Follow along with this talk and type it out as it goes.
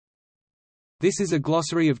This is a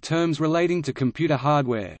glossary of terms relating to computer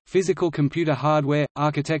hardware, physical computer hardware,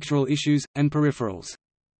 architectural issues, and peripherals.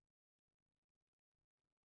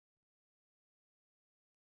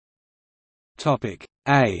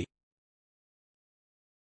 A.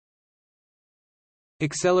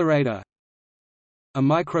 Accelerator. A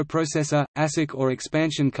microprocessor, ASIC or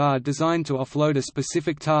expansion card designed to offload a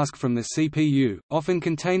specific task from the CPU, often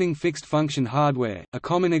containing fixed-function hardware. A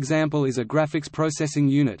common example is a graphics processing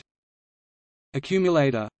unit.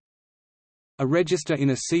 Accumulator. A register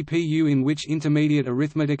in a CPU in which intermediate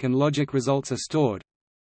arithmetic and logic results are stored.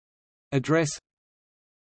 Address.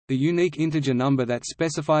 The unique integer number that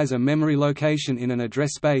specifies a memory location in an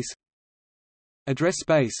address space. Address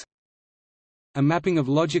space. A mapping of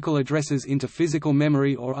logical addresses into physical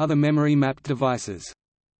memory or other memory-mapped devices.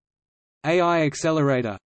 AI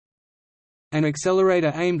accelerator. An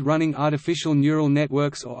accelerator aimed running artificial neural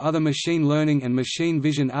networks or other machine learning and machine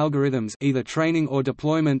vision algorithms, either training or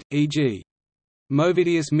deployment, e.g.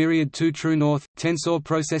 Movidius Myriad 2 True North, Tensor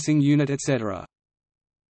Processing Unit etc.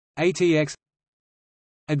 ATX.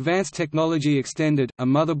 Advanced Technology Extended, a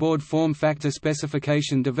motherboard form factor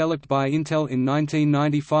specification developed by Intel in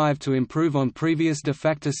 1995 to improve on previous de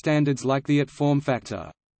facto standards like the AT form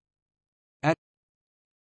factor. AT.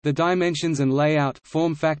 The dimensions and layout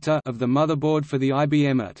form factor of the motherboard for the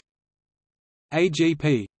IBM AT.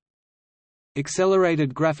 AGP.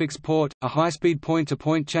 Accelerated Graphics Port, a high-speed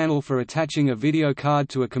point-to-point channel for attaching a video card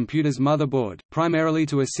to a computer's motherboard, primarily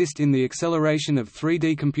to assist in the acceleration of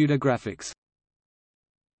 3D computer graphics.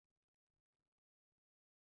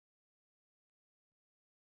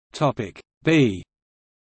 B.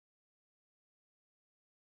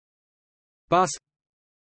 Bus.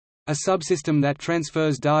 A subsystem that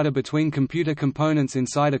transfers data between computer components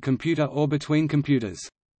inside a computer or between computers.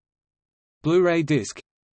 Blu-ray disc.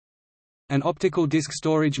 An optical disc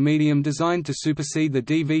storage medium designed to supersede the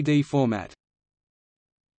DVD format.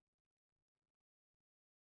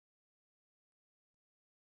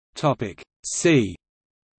 C.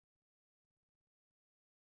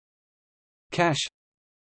 Cache.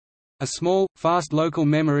 A small, fast local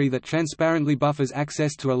memory that transparently buffers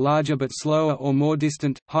access to a larger but slower or more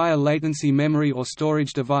distant, higher latency memory or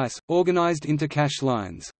storage device, organized into cache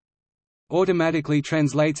lines. Automatically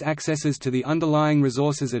translates accesses to the underlying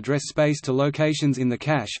resource's address space to locations in the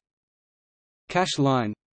cache. Cache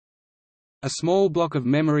line. A small block of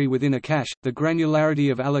memory within a cache, the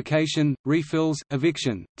granularity of allocation, refills,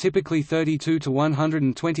 eviction, typically 32 to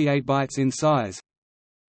 128 bytes in size.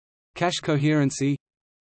 Cache coherency.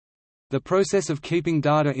 The process of keeping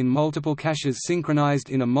data in multiple caches synchronized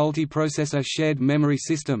in a multi-processor shared memory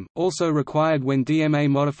system, also required when DMA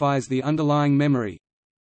modifies the underlying memory.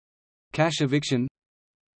 Cache eviction.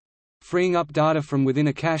 Freeing up data from within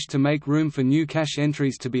a cache to make room for new cache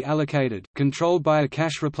entries to be allocated, controlled by a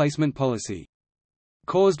cache replacement policy.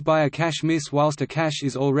 Caused by a cache miss whilst a cache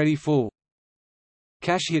is already full.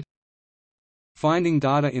 Cache hit. Finding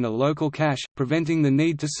data in a local cache, preventing the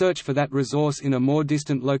need to search for that resource in a more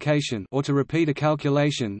distant location or to repeat a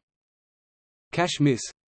calculation. Cache miss.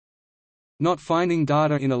 Not finding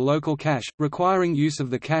data in a local cache, requiring use of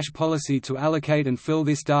the cache policy to allocate and fill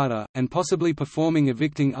this data, and possibly performing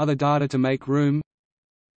evicting other data to make room.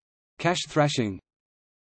 Cache thrashing.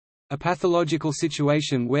 A pathological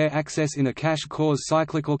situation where access in a cache causes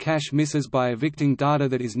cyclical cache misses by evicting data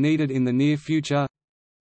that is needed in the near future.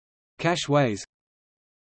 Cache ways.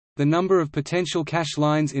 The number of potential cache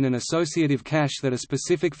lines in an associative cache that a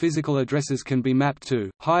specific physical addresses can be mapped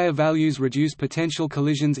to. Higher values reduce potential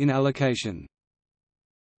collisions in allocation.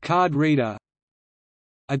 Card reader.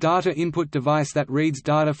 A data input device that reads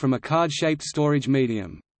data from a card-shaped storage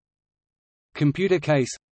medium. Computer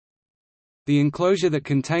case. The enclosure that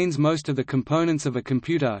contains most of the components of a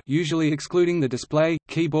computer, usually excluding the display,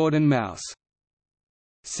 keyboard and mouse.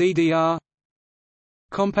 CDR.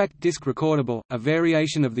 Compact disc recordable, a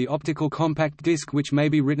variation of the optical compact disc which may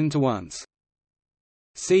be written to once.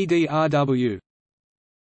 CDRW.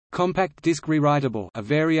 Compact disc rewritable, a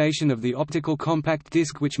variation of the optical compact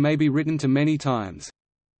disc which may be written to many times.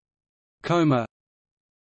 COMA.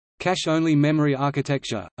 Cache-only memory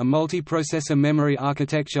architecture, a multi-processor memory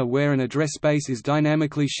architecture where an address space is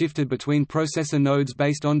dynamically shifted between processor nodes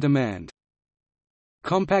based on demand.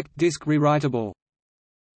 Compact disc rewritable.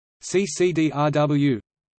 CCDRW.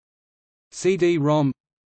 CD-ROM.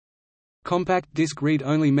 Compact disc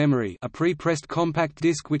read-only memory, a pre-pressed compact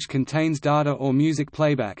disc which contains data or music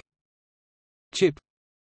playback. Chip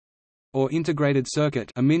or integrated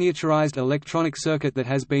circuit, a miniaturized electronic circuit that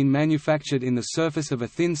has been manufactured in the surface of a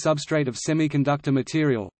thin substrate of semiconductor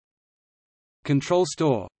material. Control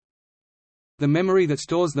store. the memory that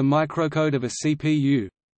stores the microcode of a CPU.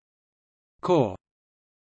 Core,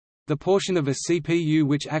 the portion of a CPU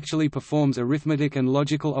which actually performs arithmetic and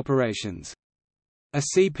logical operations. A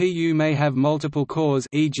CPU may have multiple cores,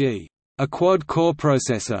 e.g., a quad-core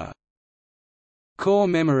processor. Core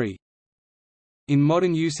memory, in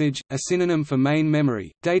modern usage, a synonym for main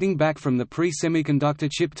memory, dating back from the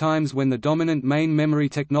pre-semiconductor chip times when the dominant main memory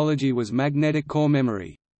technology was magnetic core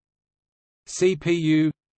memory.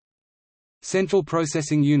 CPU, central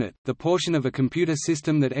processing unit, the portion of a computer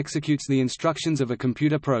system that executes the instructions of a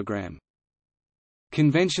computer program.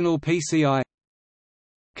 Conventional PCI,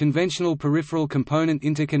 conventional peripheral component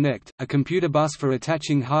interconnect, a computer bus for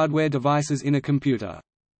attaching hardware devices in a computer.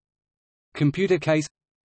 Computer case,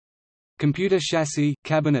 computer chassis,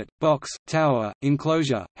 cabinet, box, tower,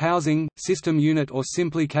 enclosure, housing, system unit or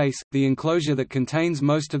simply case, the enclosure that contains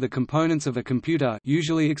most of the components of a computer,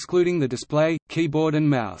 usually excluding the display, keyboard and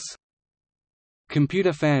mouse.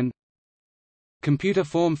 Computer fan, computer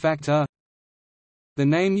form factor, the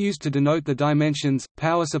name used to denote the dimensions,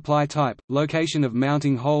 power supply type, location of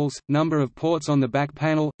mounting holes, number of ports on the back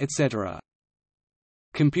panel, etc.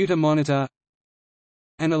 Computer monitor,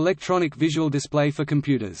 an electronic visual display for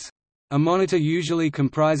computers. A monitor usually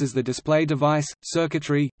comprises the display device,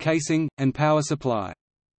 circuitry, casing, and power supply.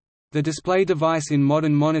 The display device in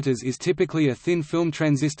modern monitors is typically a thin film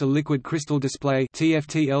transistor liquid crystal display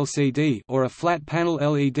 (TFT LCD) or a flat panel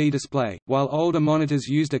LED display, while older monitors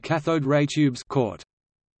used a cathode ray tubes (CRT).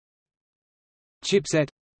 Chipset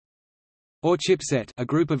or chipset, a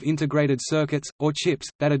group of integrated circuits, or chips,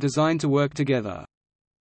 that are designed to work together.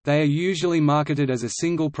 They are usually marketed as a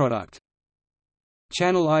single product.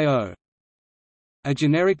 Channel I/O, a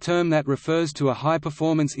generic term that refers to a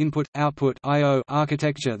high-performance input-output I/O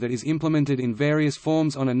architecture that is implemented in various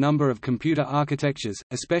forms on a number of computer architectures,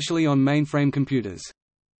 especially on mainframe computers.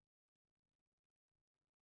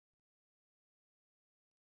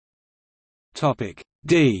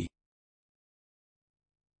 D.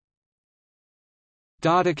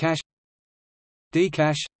 Data cache,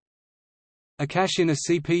 D-cache, a cache in a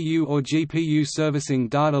CPU or GPU servicing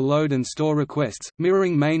data load and store requests,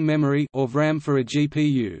 mirroring main memory or VRAM for a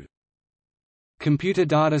GPU. Computer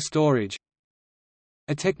data storage,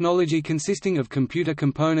 a technology consisting of computer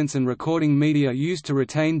components and recording media used to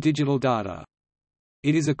retain digital data.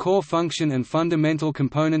 It is a core function and fundamental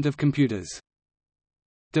component of computers.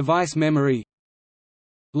 Device memory,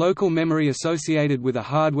 local memory associated with a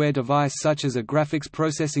hardware device such as a graphics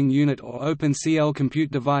processing unit or OpenCL compute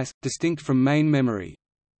device, distinct from main memory.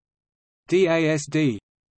 DASD,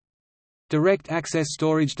 direct access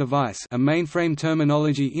storage device, a mainframe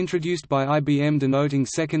terminology introduced by IBM denoting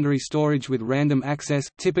secondary storage with random access,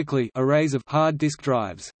 typically arrays of hard disk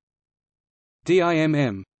drives.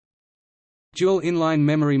 DIMM, dual inline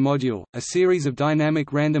memory module, a series of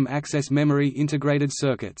dynamic random access memory integrated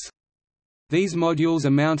circuits. These modules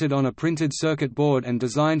are mounted on a printed circuit board and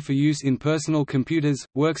designed for use in personal computers,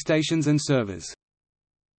 workstations and servers.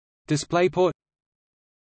 DisplayPort,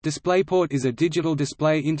 DisplayPort is a digital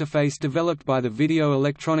display interface developed by the Video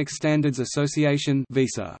Electronics Standards Association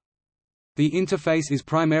 (VESA). The interface is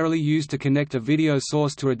primarily used to connect a video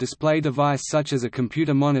source to a display device such as a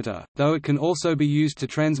computer monitor, though it can also be used to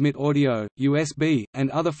transmit audio, USB,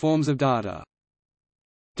 and other forms of data.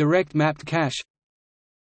 Direct mapped cache,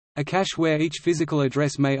 a cache where each physical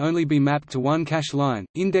address may only be mapped to one cache line,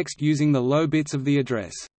 indexed using the low bits of the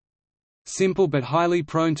address. Simple but highly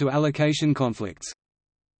prone to allocation conflicts.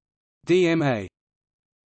 DMA,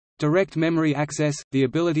 direct memory access, the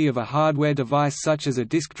ability of a hardware device such as a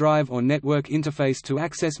disk drive or network interface to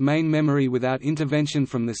access main memory without intervention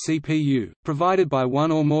from the CPU, provided by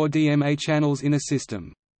one or more DMA channels in a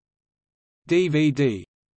system. DVD,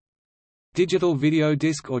 digital video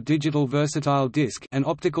disc or digital versatile disc, an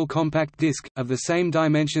optical compact disc, of the same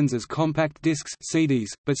dimensions as compact discs (CDs),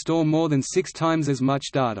 but store more than 6 times as much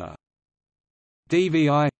data.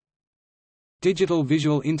 DVI, Digital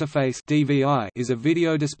Visual Interface (DVI) is a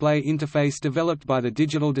video display interface developed by the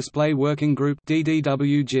Digital Display Working Group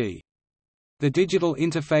 (DDWG). The digital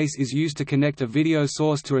interface is used to connect a video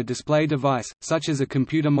source to a display device, such as a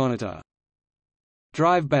computer monitor.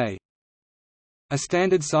 Drive bay, a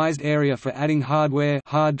standard-sized area for adding hardware,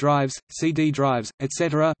 hard drives, CD drives,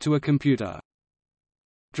 etc. to a computer.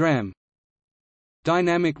 DRAM,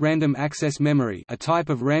 dynamic random access memory, a type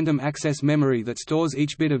of random access memory that stores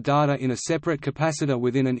each bit of data in a separate capacitor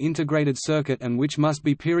within an integrated circuit and which must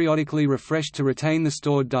be periodically refreshed to retain the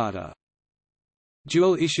stored data.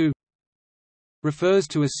 Dual issue refers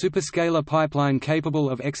to a superscalar pipeline capable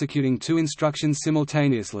of executing 2 instructions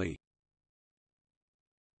simultaneously.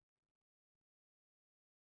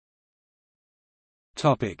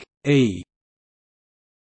 E.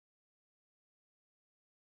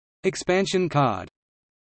 Expansion card.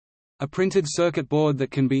 A printed circuit board that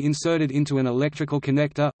can be inserted into an electrical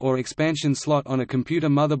connector, or expansion slot on a computer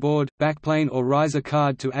motherboard, backplane or riser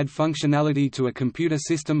card to add functionality to a computer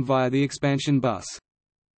system via the expansion bus.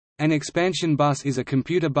 An expansion bus is a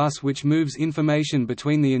computer bus which moves information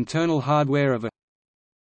between the internal hardware of a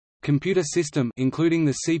computer system, including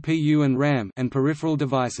the CPU and RAM, and peripheral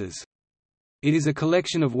devices. It is a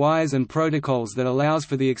collection of wires and protocols that allows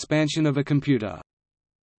for the expansion of a computer.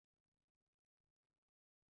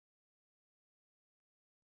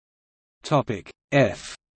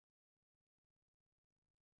 F.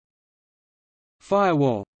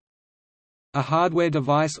 Firewall. A hardware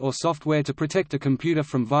device or software to protect a computer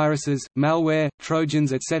from viruses, malware,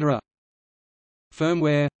 trojans, etc.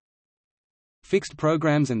 Firmware. Fixed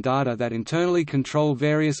programs and data that internally control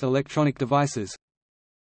various electronic devices.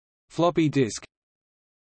 Floppy disk.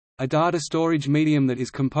 A data storage medium that is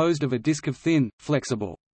composed of a disk of thin,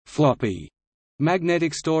 flexible, floppy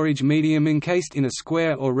magnetic storage medium encased in a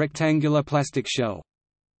square or rectangular plastic shell.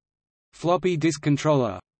 Floppy disk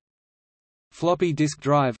controller. Floppy disk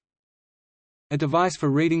drive. A device for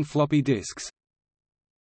reading floppy disks.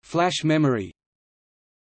 Flash memory.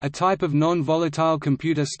 A type of non-volatile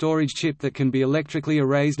computer storage chip that can be electrically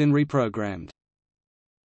erased and reprogrammed.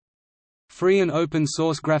 Free and open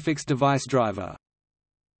source graphics device driver.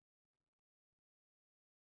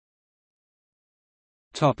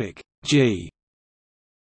 G.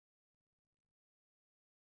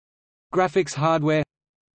 Graphics hardware.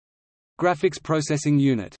 Graphics processing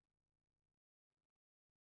unit.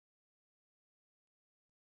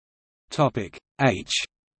 H.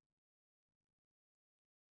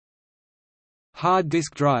 Hard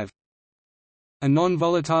disk drive. A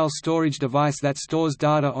non-volatile storage device that stores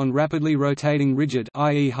data on rapidly rotating rigid,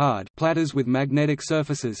 i.e. hard, platters with magnetic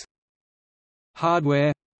surfaces.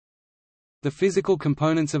 Hardware. The physical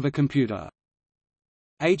components of a computer.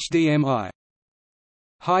 HDMI.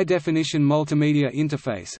 High-definition multimedia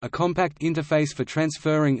interface, a compact interface for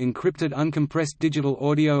transferring encrypted uncompressed digital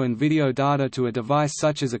audio and video data to a device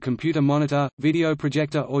such as a computer monitor, video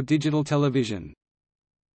projector or digital television.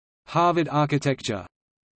 Harvard architecture.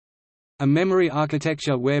 A memory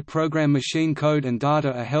architecture where program machine code and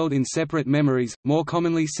data are held in separate memories, more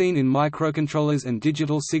commonly seen in microcontrollers and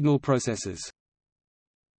digital signal processors.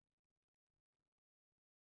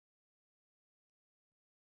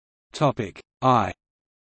 I.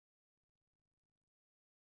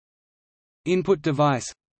 Input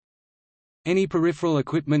device. Any peripheral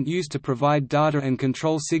equipment used to provide data and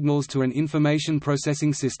control signals to an information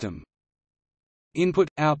processing system. Input,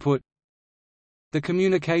 output. The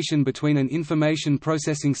communication between an information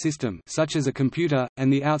processing system, such as a computer,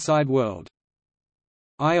 and the outside world.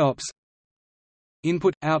 IOPS.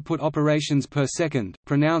 Input-output operations per second,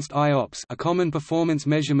 pronounced IOPS, a common performance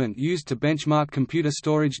measurement used to benchmark computer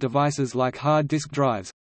storage devices like hard disk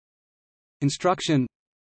drives. Instruction.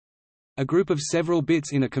 A group of several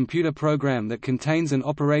bits in a computer program that contains an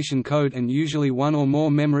operation code and usually one or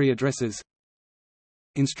more memory addresses.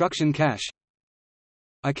 Instruction cache.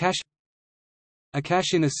 A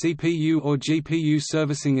cache in a CPU or GPU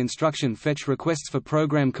servicing instruction fetch requests for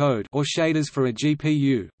program code or shaders for a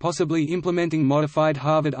GPU, possibly implementing modified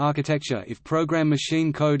Harvard architecture if program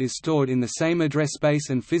machine code is stored in the same address space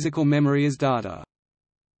and physical memory as data.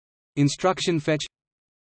 Instruction fetch.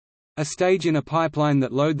 A stage in a pipeline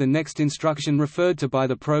that load the next instruction referred to by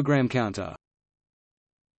the program counter.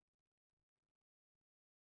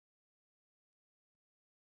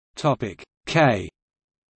 K.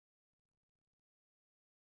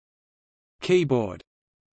 Keyboard.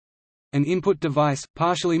 An input device,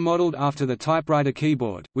 partially modeled after the typewriter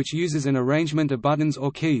keyboard, which uses an arrangement of buttons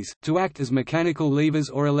or keys, to act as mechanical levers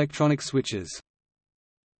or electronic switches.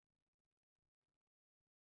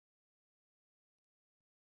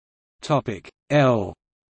 L.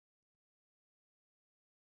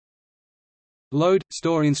 Load,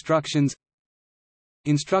 store instructions.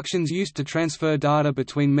 Instructions used to transfer data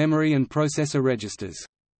between memory and processor registers.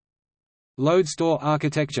 Load-store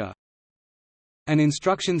architecture. An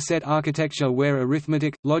instruction set architecture where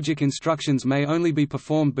arithmetic, logic instructions may only be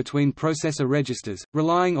performed between processor registers,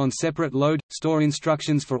 relying on separate load-store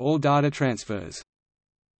instructions for all data transfers.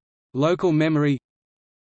 Local memory.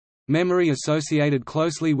 Memory associated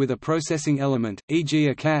closely with a processing element, e.g.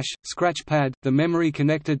 a cache, scratch pad, the memory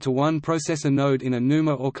connected to one processor node in a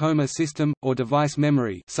NUMA or COMA system, or device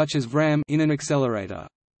memory such as VRAM in an accelerator.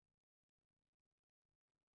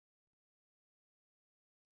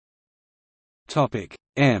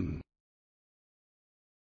 M.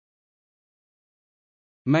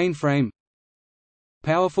 Mainframe.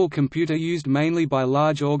 Powerful computer used mainly by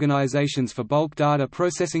large organizations for bulk data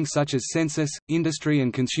processing such as census, industry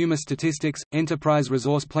and consumer statistics, enterprise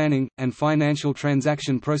resource planning, and financial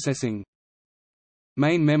transaction processing.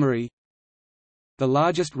 Main memory, the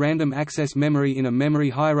largest random access memory in a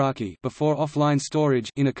memory hierarchy before offline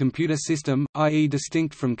storage in a computer system, i.e.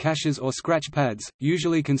 distinct from caches or scratch pads,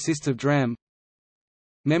 usually consists of DRAM.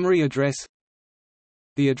 Memory address,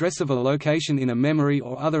 the address of a location in a memory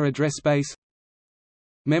or other address space.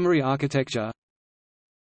 Memory architecture,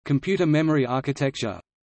 computer memory architecture,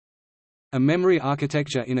 a memory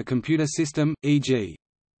architecture in a computer system, e.g.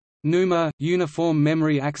 NUMA, Uniform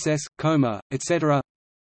Memory Access, COMA, etc.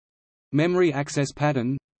 Memory access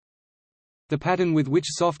pattern, the pattern with which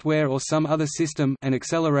software or some other system, an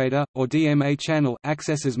accelerator, or DMA channel,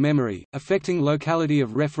 accesses memory, affecting locality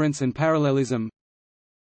of reference and parallelism.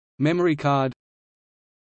 Memory card,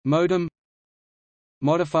 modem.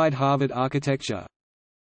 Modified Harvard architecture,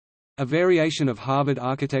 a variation of Harvard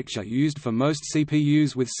architecture used for most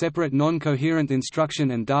CPUs with separate non-coherent instruction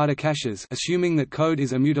and data caches, assuming that code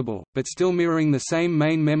is immutable, but still mirroring the same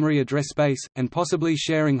main memory address space, and possibly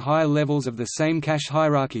sharing higher levels of the same cache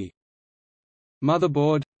hierarchy.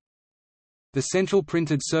 Motherboard, the central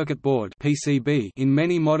printed circuit board (PCB) in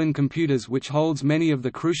many modern computers, which holds many of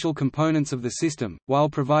the crucial components of the system, while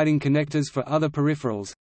providing connectors for other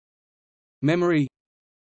peripherals. Memory,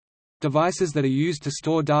 devices that are used to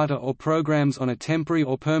store data or programs on a temporary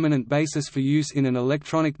or permanent basis for use in an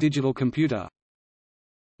electronic digital computer.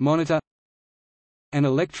 Monitor, an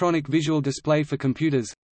electronic visual display for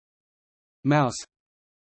computers. Mouse,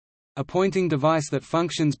 a pointing device that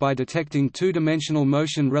functions by detecting two-dimensional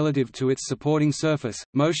motion relative to its supporting surface.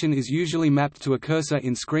 Motion is usually mapped to a cursor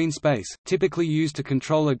in screen space, typically used to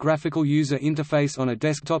control a graphical user interface on a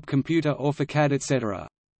desktop computer or for CAD, etc.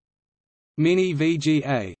 Mini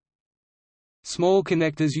VGA, small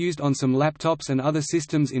connectors used on some laptops and other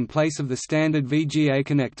systems in place of the standard VGA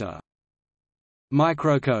connector.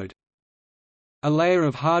 Microcode, a layer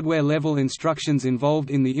of hardware-level instructions involved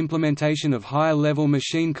in the implementation of higher-level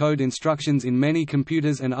machine code instructions in many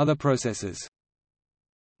computers and other processors.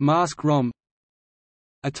 Mask ROM,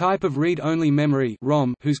 a type of read-only memory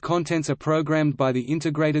 (ROM) whose contents are programmed by the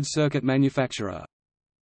integrated circuit manufacturer.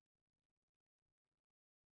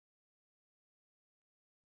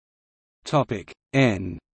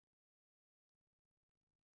 N.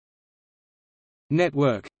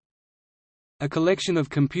 Network, a collection of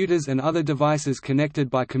computers and other devices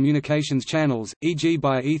connected by communications channels, e.g.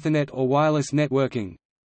 by Ethernet or wireless networking.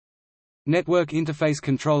 Network interface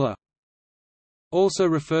controller, also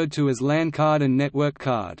referred to as LAN card and network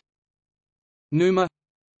card. NUMA,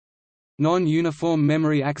 non-uniform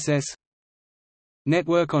memory access.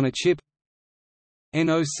 Network on a chip.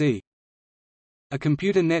 NOC, a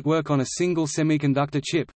computer network on a single semiconductor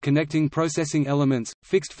chip, connecting processing elements,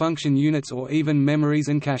 fixed function units or even memories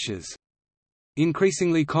and caches.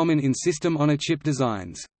 Increasingly common in system-on-a-chip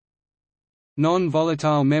designs.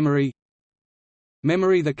 Non-volatile memory,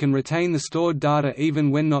 memory that can retain the stored data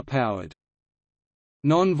even when not powered.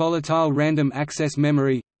 Non-volatile random access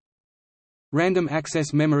memory, random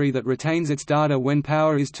access memory that retains its data when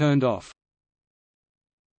power is turned off.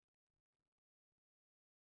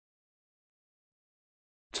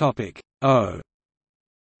 O.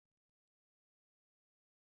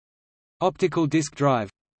 Optical disk drive,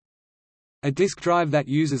 a disk drive that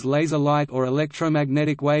uses laser light or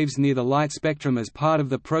electromagnetic waves near the light spectrum as part of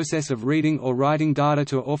the process of reading or writing data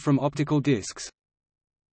to or from optical disks.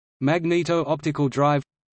 Magneto-optical drive.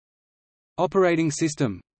 Operating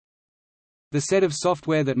system, the set of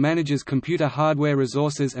software that manages computer hardware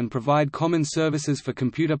resources and provide common services for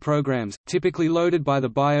computer programs, typically loaded by the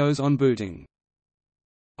BIOS on booting.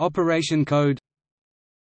 Operation code,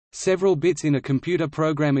 several bits in a computer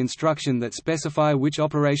program instruction that specify which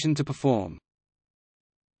operation to perform.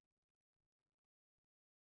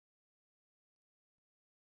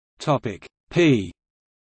 P.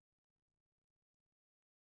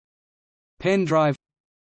 Pen drive,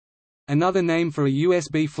 another name for a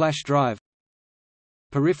USB flash drive.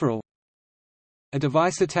 Peripheral, a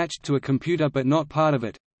device attached to a computer but not part of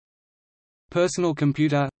it. Personal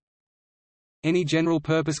computer, any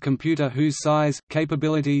general-purpose computer whose size,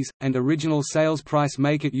 capabilities, and original sales price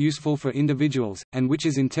make it useful for individuals, and which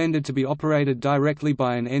is intended to be operated directly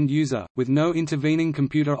by an end user, with no intervening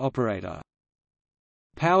computer operator.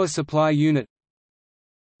 Power supply unit,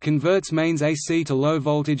 converts mains AC to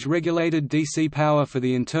low-voltage regulated DC power for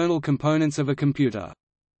the internal components of a computer.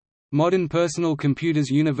 Modern personal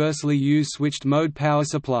computers universally use switched-mode power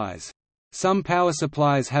supplies. Some power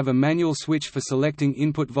supplies have a manual switch for selecting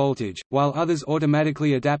input voltage, while others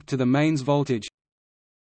automatically adapt to the mains voltage.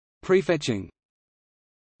 Prefetching.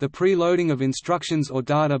 The preloading of instructions or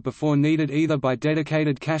data before needed either by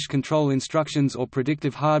dedicated cache control instructions or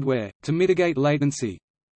predictive hardware, to mitigate latency.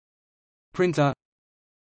 Printer.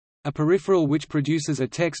 A peripheral which produces a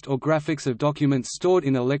text or graphics of documents stored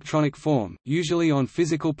in electronic form, usually on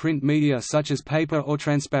physical print media such as paper or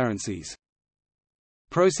transparencies.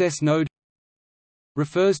 Process node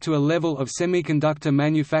refers to a level of semiconductor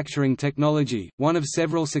manufacturing technology, one of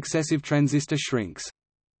several successive transistor shrinks.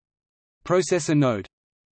 Processor node.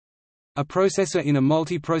 A processor in a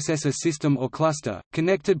multiprocessor system or cluster,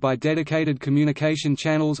 connected by dedicated communication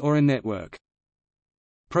channels or a network.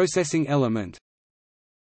 Processing element.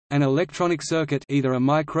 An electronic circuit, either a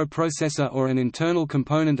microprocessor or an internal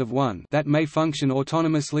component of one, that may function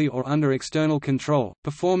autonomously or under external control,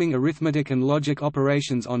 performing arithmetic and logic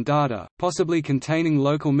operations on data, possibly containing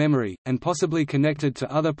local memory, and possibly connected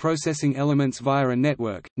to other processing elements via a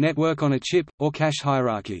network on a chip, or cache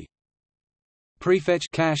hierarchy. Prefetch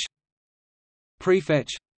cache. Prefetch.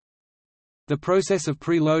 The process of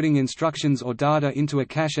preloading instructions or data into a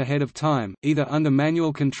cache ahead of time, either under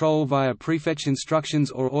manual control via prefetch instructions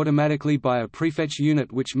or automatically by a prefetch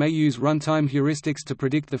unit which may use runtime heuristics to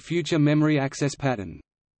predict the future memory access pattern.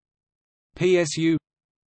 PSU.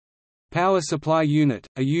 Power supply unit,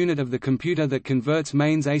 a unit of the computer that converts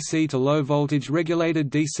mains AC to low-voltage regulated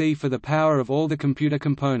DC for the power of all the computer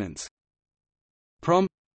components. PROM.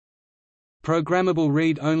 Programmable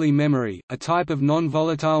read-only memory, a type of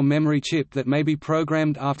non-volatile memory chip that may be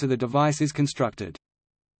programmed after the device is constructed.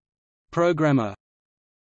 Programmer.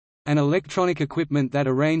 An electronic equipment that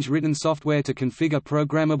arrange written software to configure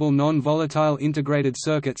programmable non-volatile integrated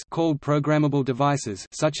circuits called programmable devices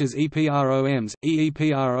such as EPROMs,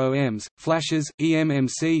 EEPROMs, flashes,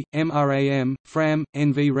 eMMC, MRAM, FRAM,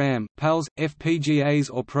 NVRAM, PALs, FPGAs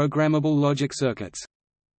or programmable logic circuits.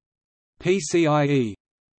 PCIe.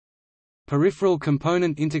 Peripheral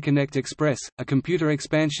Component Interconnect Express, a computer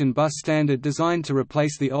expansion bus standard designed to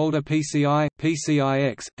replace the older PCI,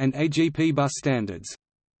 PCIX, and AGP bus standards.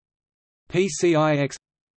 PCIX.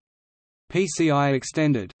 PCI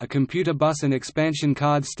Extended, a computer bus and expansion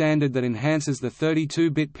card standard that enhances the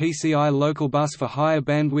 32-bit PCI local bus for higher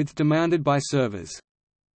bandwidth demanded by servers.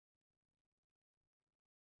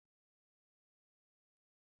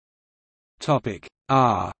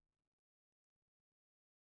 R.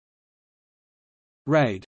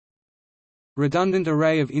 RAID. Redundant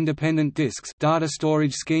array of independent disks, data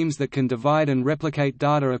storage schemes that can divide and replicate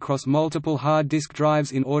data across multiple hard disk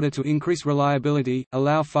drives in order to increase reliability,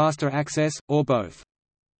 allow faster access, or both.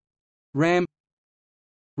 RAM.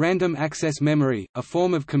 Random access memory, a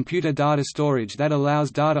form of computer data storage that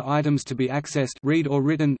allows data items to be accessed, read or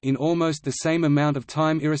written, in almost the same amount of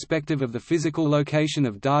time irrespective of the physical location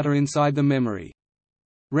of data inside the memory.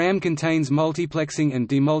 RAM contains multiplexing and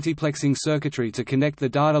demultiplexing circuitry to connect the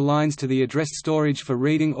data lines to the addressed storage for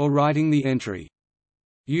reading or writing the entry.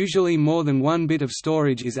 Usually more than one bit of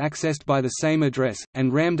storage is accessed by the same address,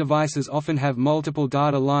 and RAM devices often have multiple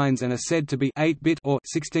data lines and are said to be 8-bit or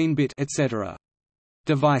 16-bit, etc.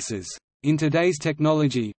 devices. In today's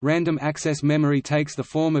technology, random access memory takes the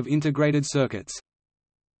form of integrated circuits.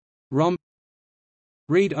 ROM.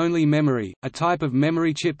 Read-only memory, a type of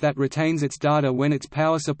memory chip that retains its data when its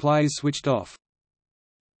power supply is switched off.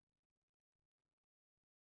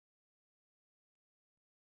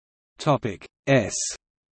 S.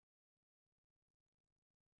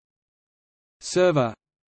 Server.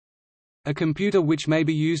 A computer which may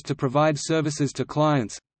be used to provide services to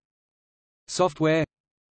clients. Software.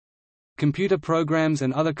 Computer programs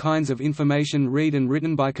and other kinds of information read and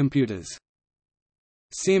written by computers.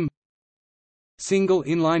 SIM. Single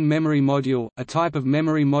inline memory module, a type of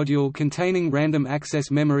memory module containing random access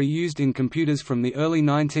memory used in computers from the early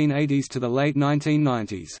 1980s to the late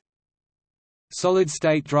 1990s.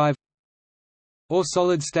 Solid-state drive or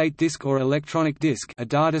solid-state disk or electronic disk, a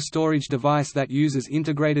data storage device that uses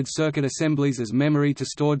integrated circuit assemblies as memory to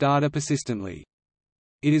store data persistently.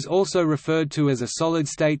 It is also referred to as a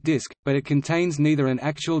solid-state disk, but it contains neither an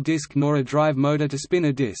actual disk nor a drive motor to spin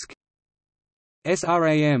a disk.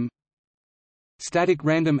 SRAM. Static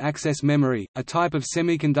random access memory, a type of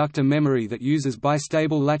semiconductor memory that uses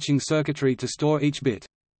bistable latching circuitry to store each bit.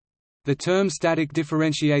 The term static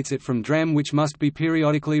differentiates it from DRAM, which must be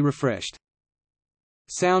periodically refreshed.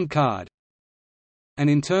 Sound card. An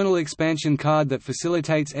internal expansion card that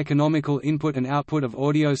facilitates economical input and output of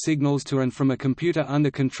audio signals to and from a computer under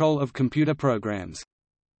control of computer programs.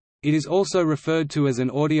 It is also referred to as an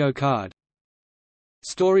audio card.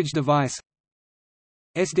 Storage device.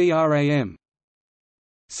 SDRAM.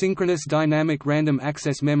 Synchronous dynamic random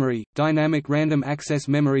access memory, dynamic random access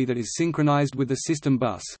memory that is synchronized with the system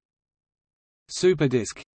bus.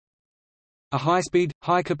 Superdisk. A high-speed,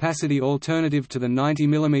 high-capacity alternative to the 90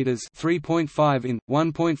 mm (3.5 in,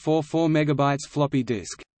 1.44 MB) floppy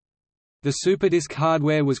disk. The Superdisk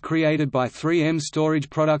hardware was created by 3M Storage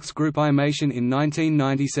Products Group Imation in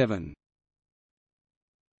 1997.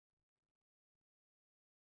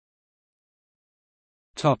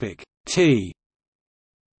 Topic T.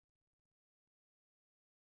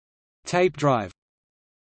 Tape drive.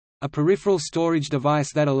 A peripheral storage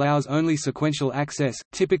device that allows only sequential access,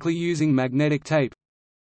 typically using magnetic tape.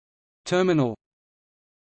 Terminal.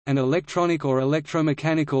 An electronic or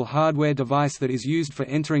electromechanical hardware device that is used for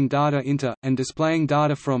entering data into, and displaying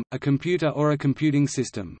data from, a computer or a computing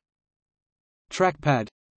system. Trackpad.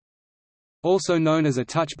 Also known as a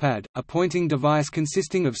touchpad, a pointing device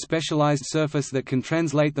consisting of specialized surface that can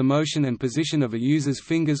translate the motion and position of a user's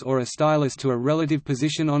fingers or a stylus to a relative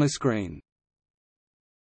position on a screen.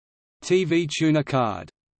 TV tuner card.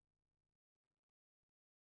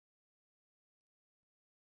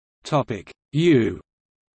 U.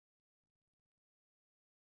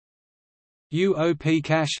 UOP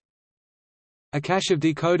cache. A cache of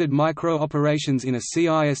decoded micro-operations in a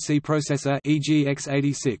CISC processor, e.g.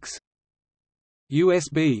 x86.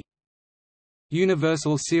 USB.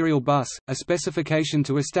 Universal Serial Bus, a specification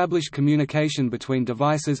to establish communication between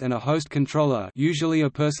devices and a host controller, usually a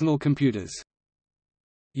personal computers.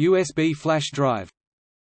 USB flash drive.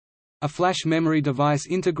 A flash memory device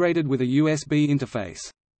integrated with a USB interface.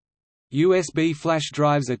 USB flash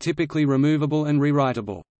drives are typically removable and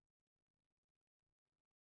rewritable.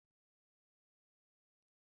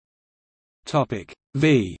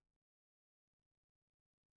 V.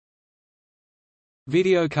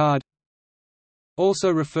 Video card.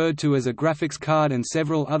 Also referred to as a graphics card and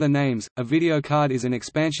several other names, a video card is an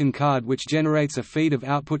expansion card which generates a feed of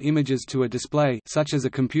output images to a display, such as a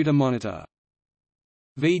computer monitor.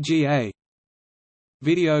 VGA.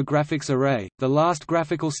 Video Graphics Array, the last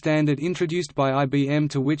graphical standard introduced by IBM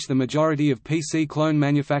to which the majority of PC clone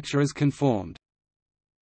manufacturers conformed.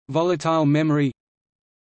 Volatile memory.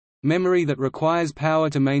 Memory that requires power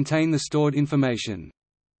to maintain the stored information.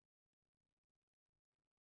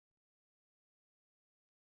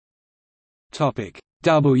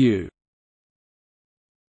 W.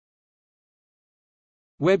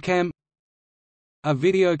 Webcam. A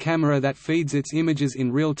video camera that feeds its images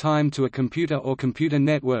in real time to a computer or computer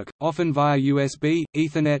network, often via USB,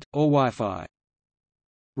 Ethernet, or Wi-Fi.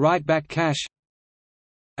 Write-back cache.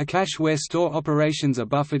 A cache where store operations are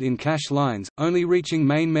buffered in cache lines, only reaching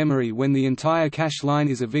main memory when the entire cache line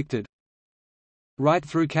is evicted.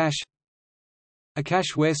 Write-through cache. A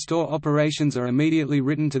cache where store operations are immediately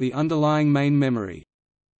written to the underlying main memory.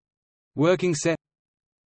 Working set.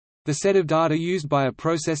 The set of data used by a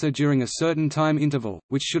processor during a certain time interval,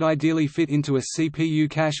 which should ideally fit into a CPU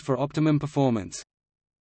cache for optimum performance.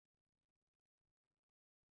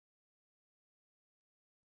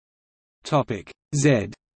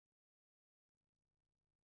 Z.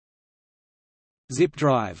 Zip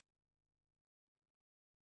drive.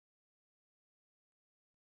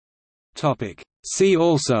 See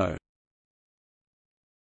also: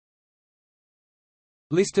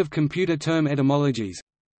 List of computer term etymologies,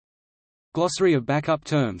 Glossary of backup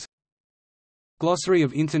terms, Glossary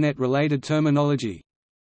of Internet-related terminology,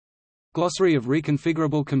 Glossary of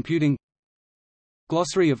reconfigurable computing,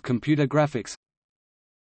 Glossary of computer graphics,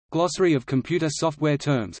 Glossary of computer software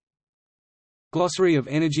terms, Glossary of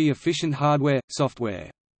energy-efficient hardware, software.